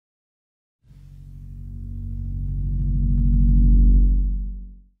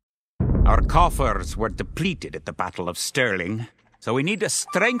coffers were depleted at the Battle of Stirling, so we need to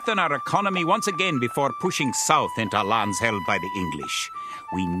strengthen our economy once again before pushing south into lands held by the English.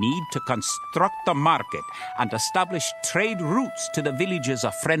 We need to construct a market and establish trade routes to the villages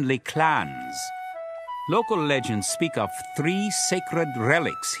of friendly clans. Local legends speak of 3 sacred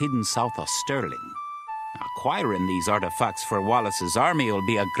relics hidden south of Stirling. Acquiring these artifacts for Wallace's army will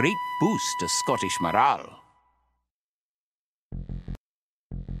be a great boost to Scottish morale.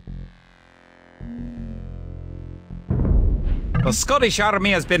 The Scottish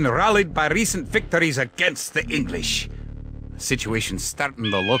army has been rallied by recent victories against the English. The situation's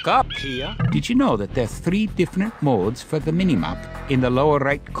starting to look up. Here. Did you know that there are 3 different modes for the minimap in the lower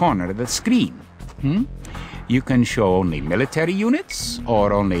right corner of the screen? You can show only military units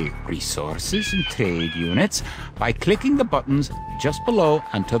or only resources and trade units by clicking the buttons just below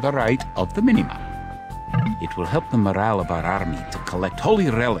and to the right of the minimap. It will help the morale of our army to collect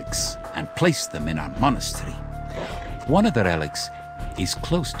holy relics and place them in our monastery. One of the relics is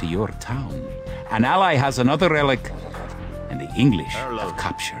close to your town. An ally has another relic, and the English have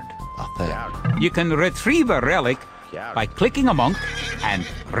captured a third. You can retrieve a relic by clicking a monk and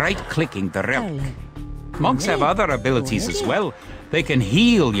right-clicking the relic. Monks have other abilities as well. They can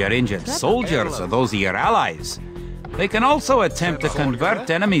heal your injured soldiers or those of your allies. They can also attempt to convert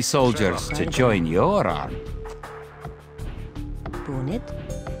enemy soldiers to join your army.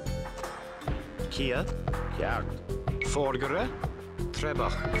 Kia, Jagd. Forgere,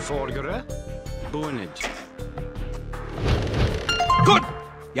 Trebach, Forgere, Boonage. Good!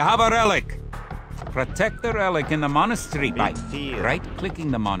 You have a relic. Protect the relic in the monastery by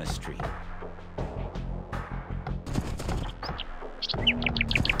right-clicking the monastery.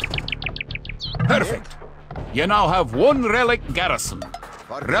 Perfect. You now have 1 relic garrison.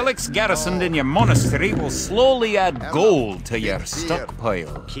 Relics garrisoned in your monastery will slowly add gold to your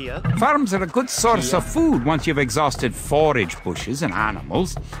stockpile. Farms are a good source of food once you've exhausted forage bushes and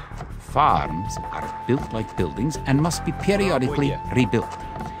animals. Farms are built like buildings and must be periodically rebuilt.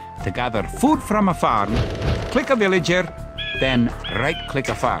 To gather food from a farm, click a villager, then right-click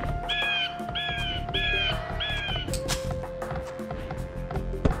a farm.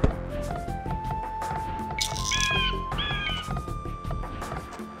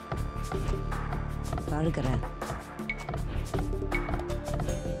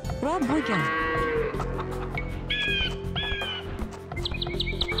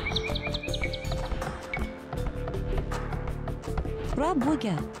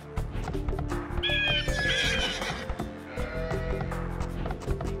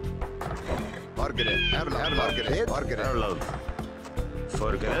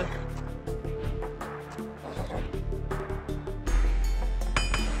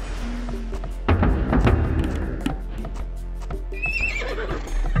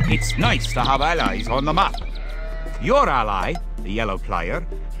 It's nice to have allies on the map. Your ally, the yellow player,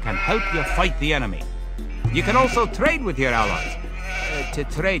 can help you fight the enemy. You can also trade with your allies. To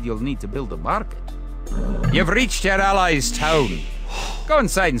trade, you'll need to build a market. You've reached your ally's town. Go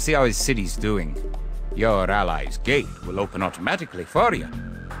inside and see how his city's doing. Your ally's gate will open automatically for you.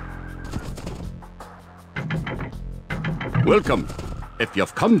 Welcome. If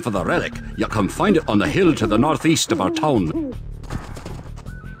you've come for the relic, you can find it on the hill to the northeast of our town.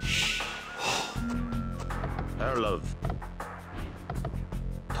 Erlov.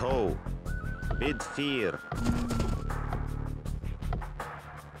 Toe. Bid fear.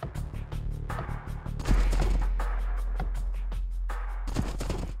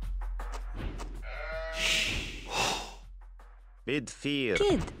 Bid fear.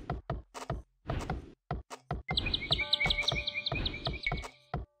 Kid.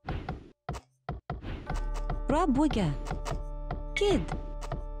 Rabuga. Kid.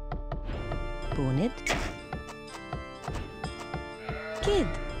 Bonnet. Kid.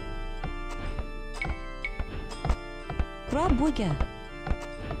 Rabuga.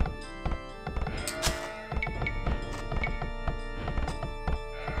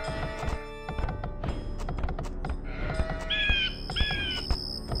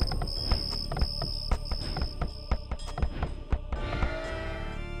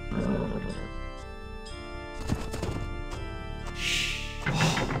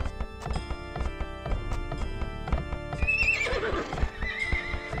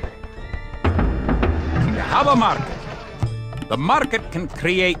 Have a market. The market can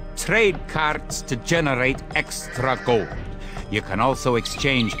create trade carts to generate extra gold. You can also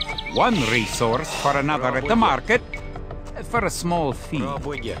exchange one resource for another at the market for a small fee.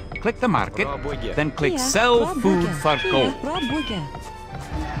 Click the market, then click Sell Food for Gold.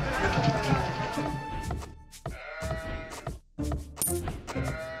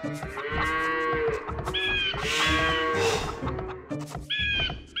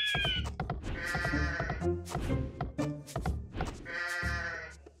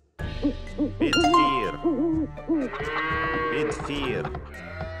 Bid 4. Bid 4.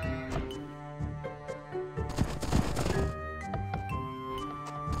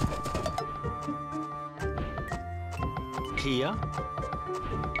 Kia.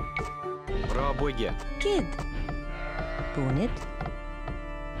 Rabuja. Kid. Bunid.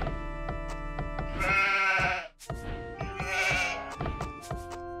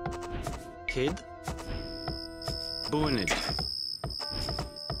 Kid. Bunid.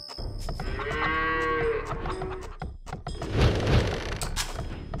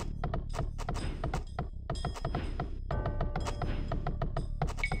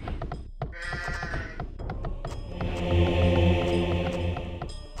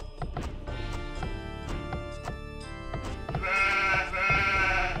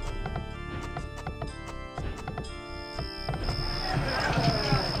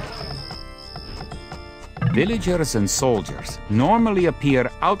 Villagers and soldiers normally appear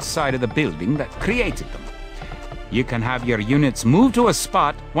outside of the building that created them. You can have your units move to a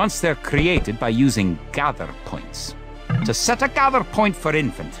spot once they're created by using gather points. To set a gather point for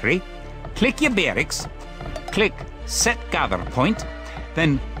infantry, click your barracks, click Set Gather Point,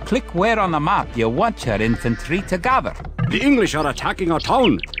 then click where on the map you want your infantry to gather. The English are attacking our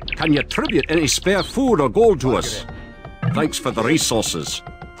town. Can you tribute any spare food or gold to us? Thanks for the resources.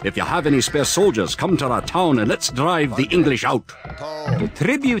 If you have any spare soldiers, come to our town and let's drive the English out. To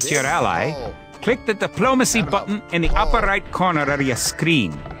tribute your ally, click the diplomacy button in the upper right corner of your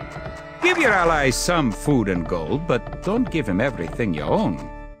screen. Give your ally some food and gold, but don't give him everything you own.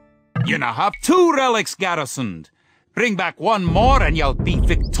 You now have 2 relics garrisoned. Bring back 1 more and you'll be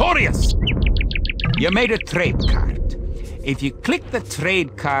victorious. You made a trade cart. If you click the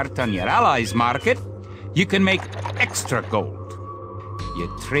trade cart on your ally's market, you can make extra gold. Your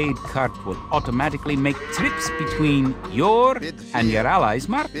trade cart will automatically make trips between your and your ally's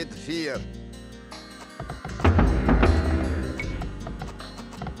market. Bid 4.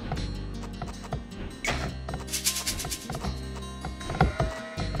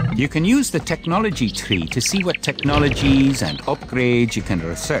 You can use the technology tree to see what technologies and upgrades you can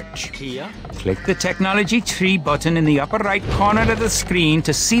research. Kia. Click the technology tree button in the upper right corner of the screen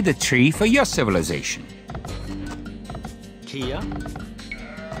to see the tree for your civilization. Kia.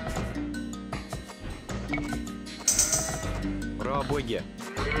 Rabuja.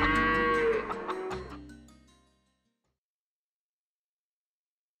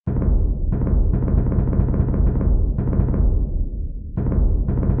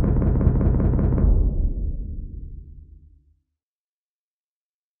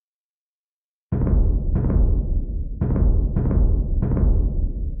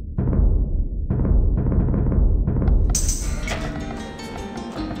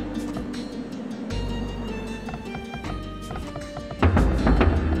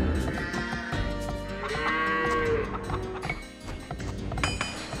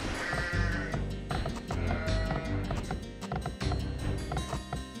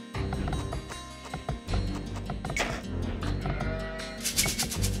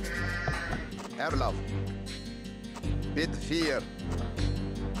 Erlov. Bid 4.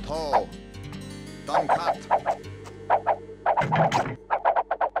 To. Donkat.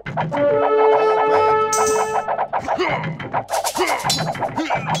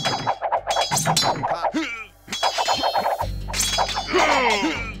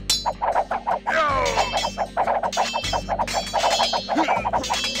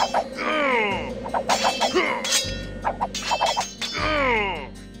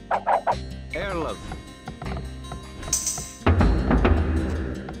 Erlov.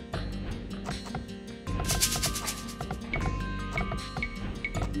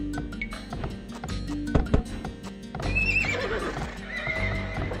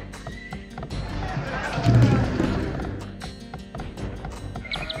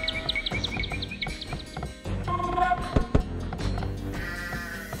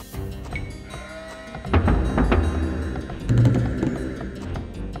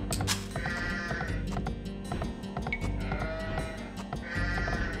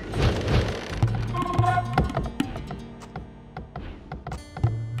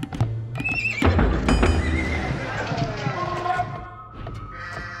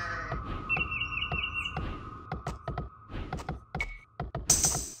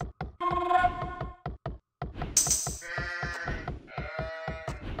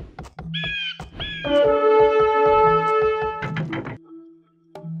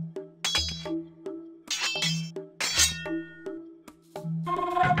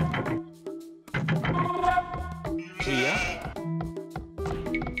 Kia.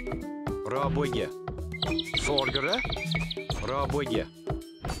 Rabuja. Forgere. Rabuja.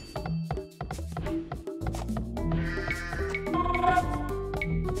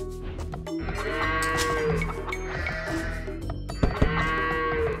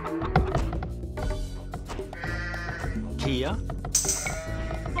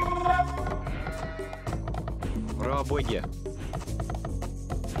 Robojie.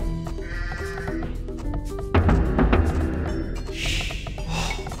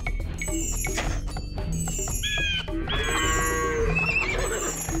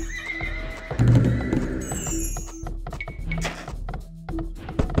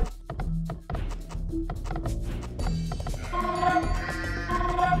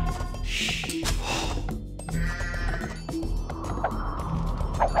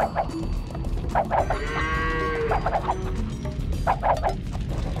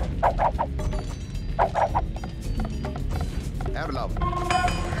 Erlov.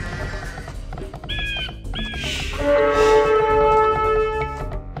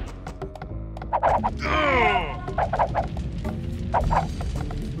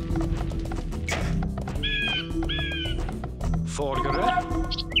 Forgere.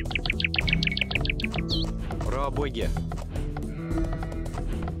 Robojie.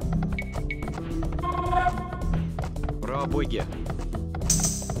 Robojie.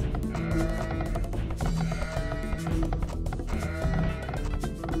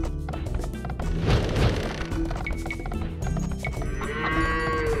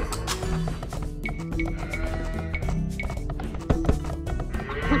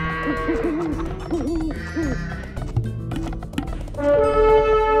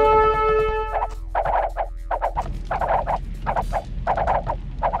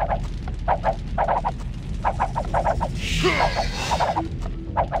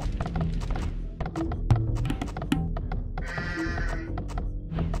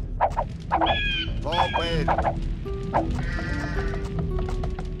 Forward.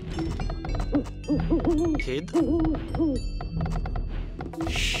 Kid.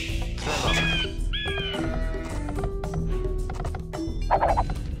 Trevor.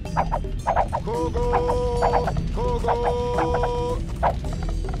 Kogo! Kogo!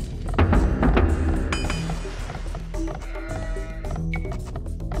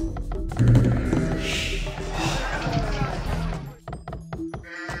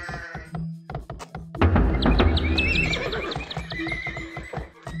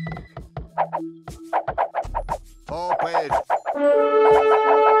 Forward.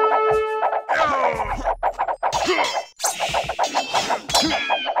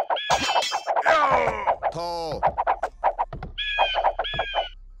 Tall.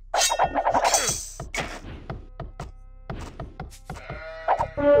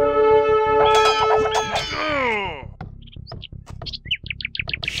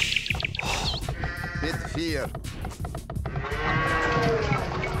 Bit fear.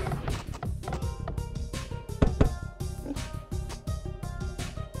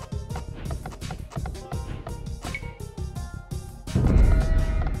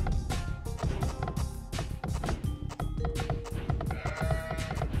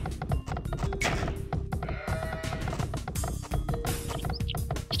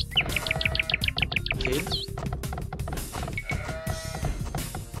 Kid.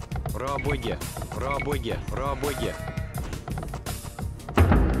 Robojie. Robojie. Robojie.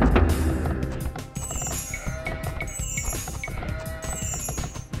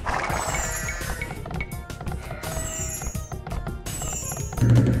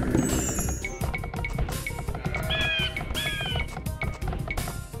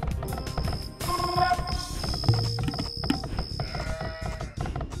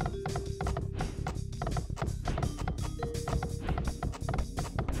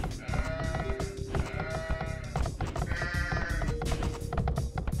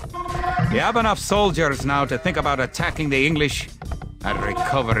 You have enough soldiers now to think about attacking the English and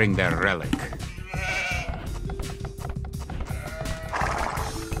recovering their relic.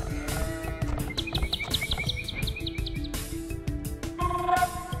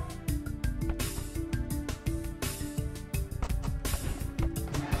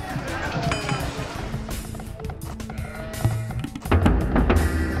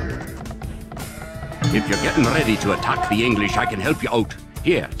 If you're getting ready to attack the English, I can help you out.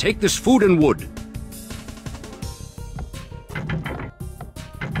 Here, take this food and wood.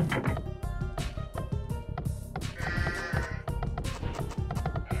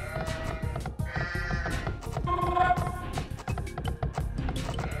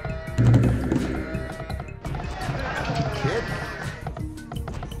 Kid.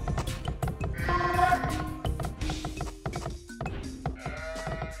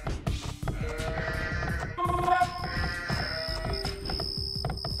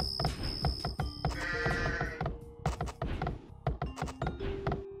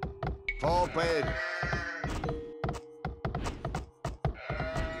 Forward.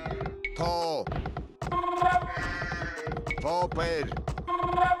 Tall. Forward.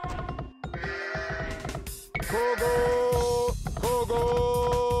 Kogo! Kogo!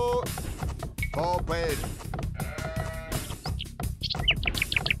 Forward!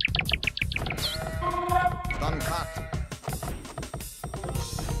 Done cut.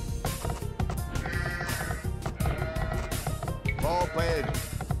 Forward!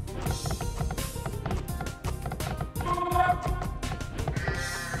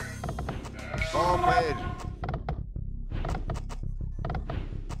 Forward!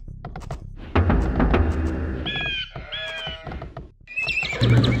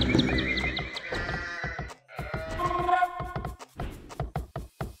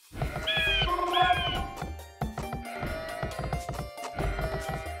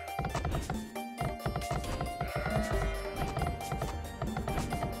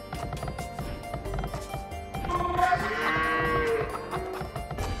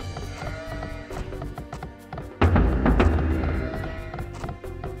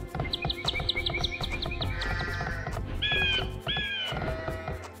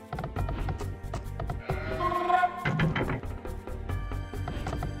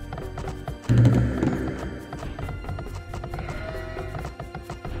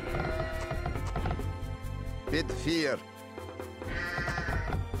 Bid 4.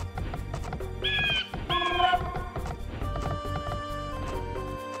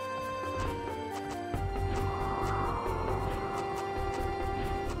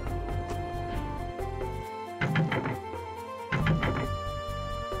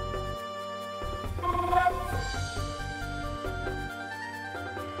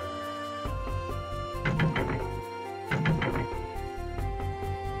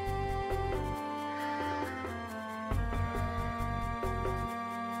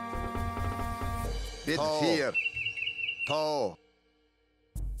 Bid 4. Tall.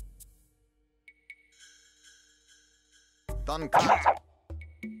 Done cut.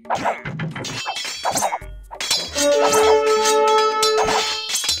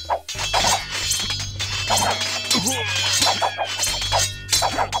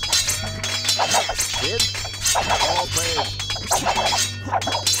 Bid. All played.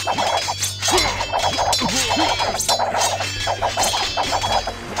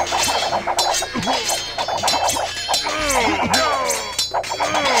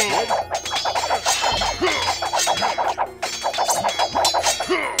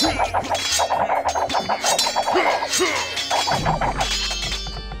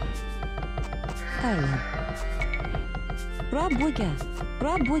 Ireland. Rob-Wigger.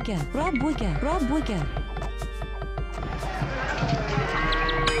 Rob-Wigger. Rob-Wigger. Rob-Wigger.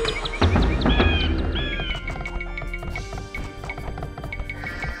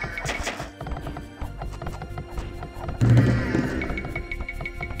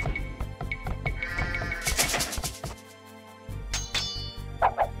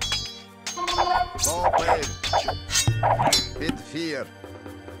 Ball played. Bid 4.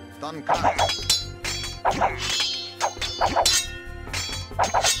 Done cut.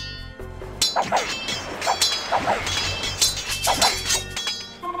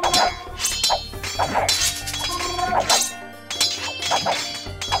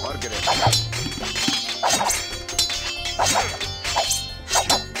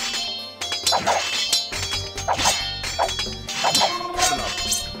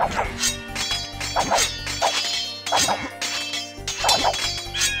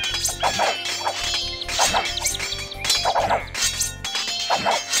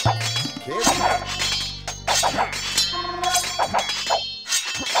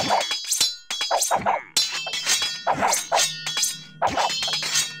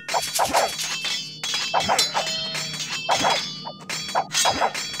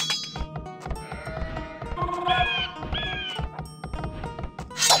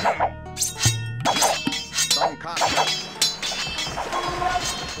 Don't cut.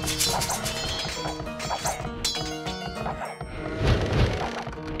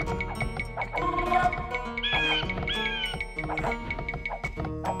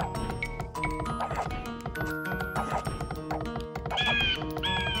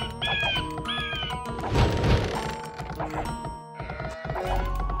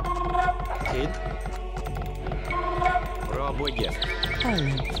 Kid. Rob-Wigger.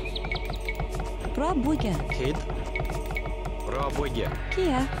 Ireland. Rob-Wigger. Kid. Rob-Wigger.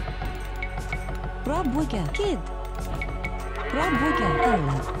 Kia. Rob-Wigger. Kid. Rob-Wigger.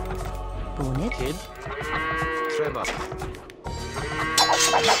 Ireland. Bonnet. Kid. Trevor.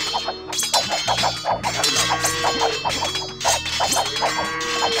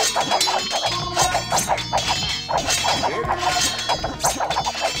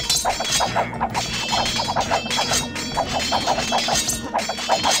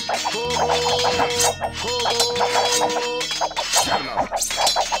 Kogo!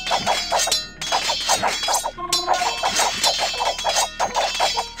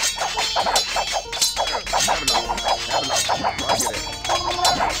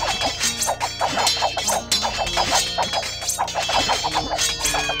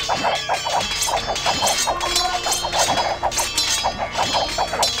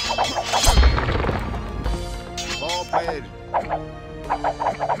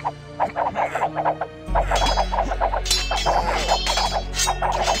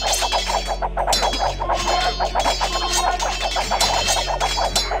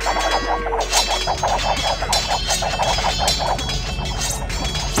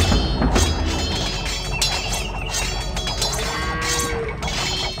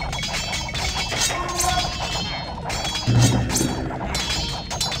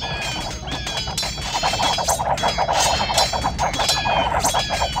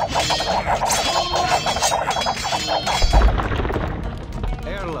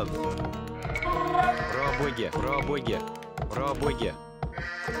 Пробуйте.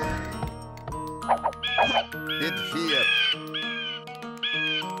 Bid 4.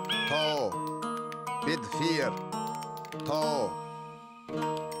 To. Bid 4. To.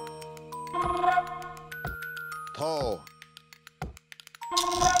 To.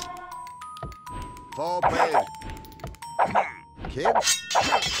 Voorbeeld. Kid.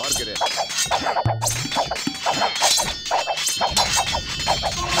 Forget it.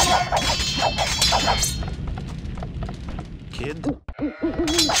 Kid.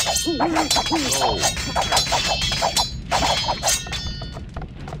 Go.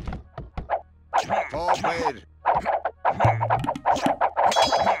 Voorbeeld.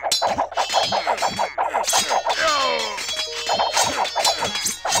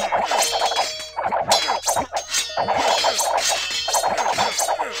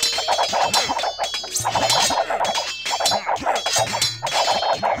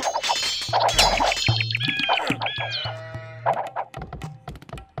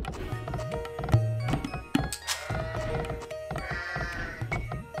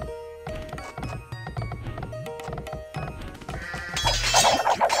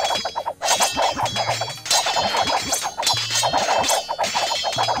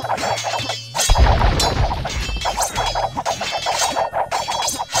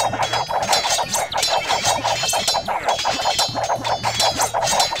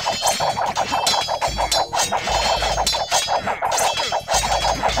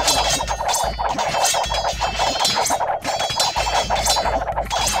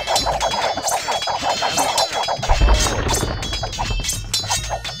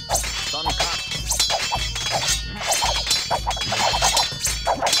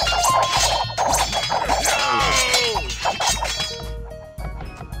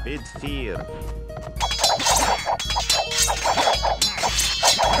 Bid 4.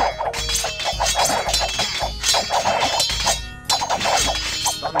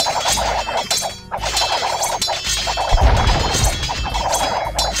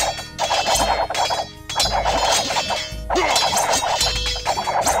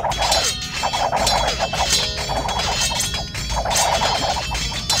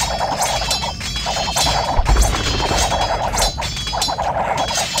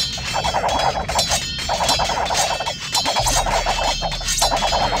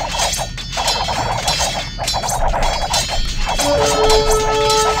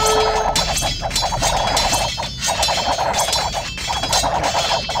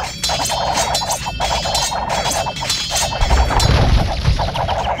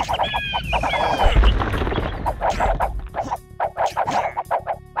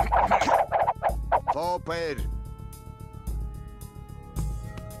 Voorbeeld.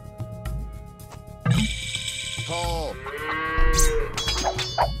 To.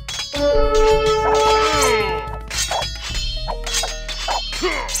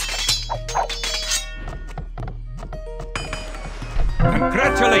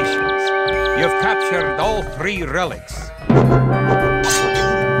 Congratulations! You've captured all 3 relics.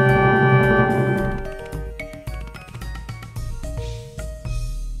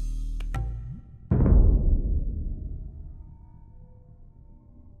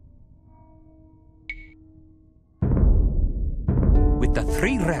 With the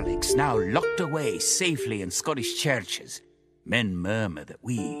 3 relics now locked away safely in Scottish churches, men murmur that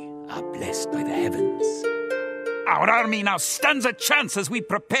we are blessed by the heavens. Our army now stands a chance as we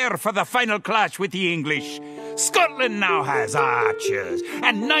prepare for the final clash with the English. Scotland now has archers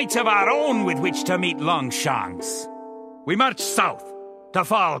and knights of our own with which to meet Longshanks. We march south to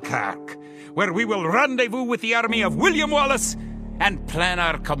Falkirk, where we will rendezvous with the army of William Wallace and plan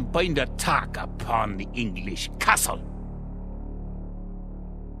our combined attack upon the English castle.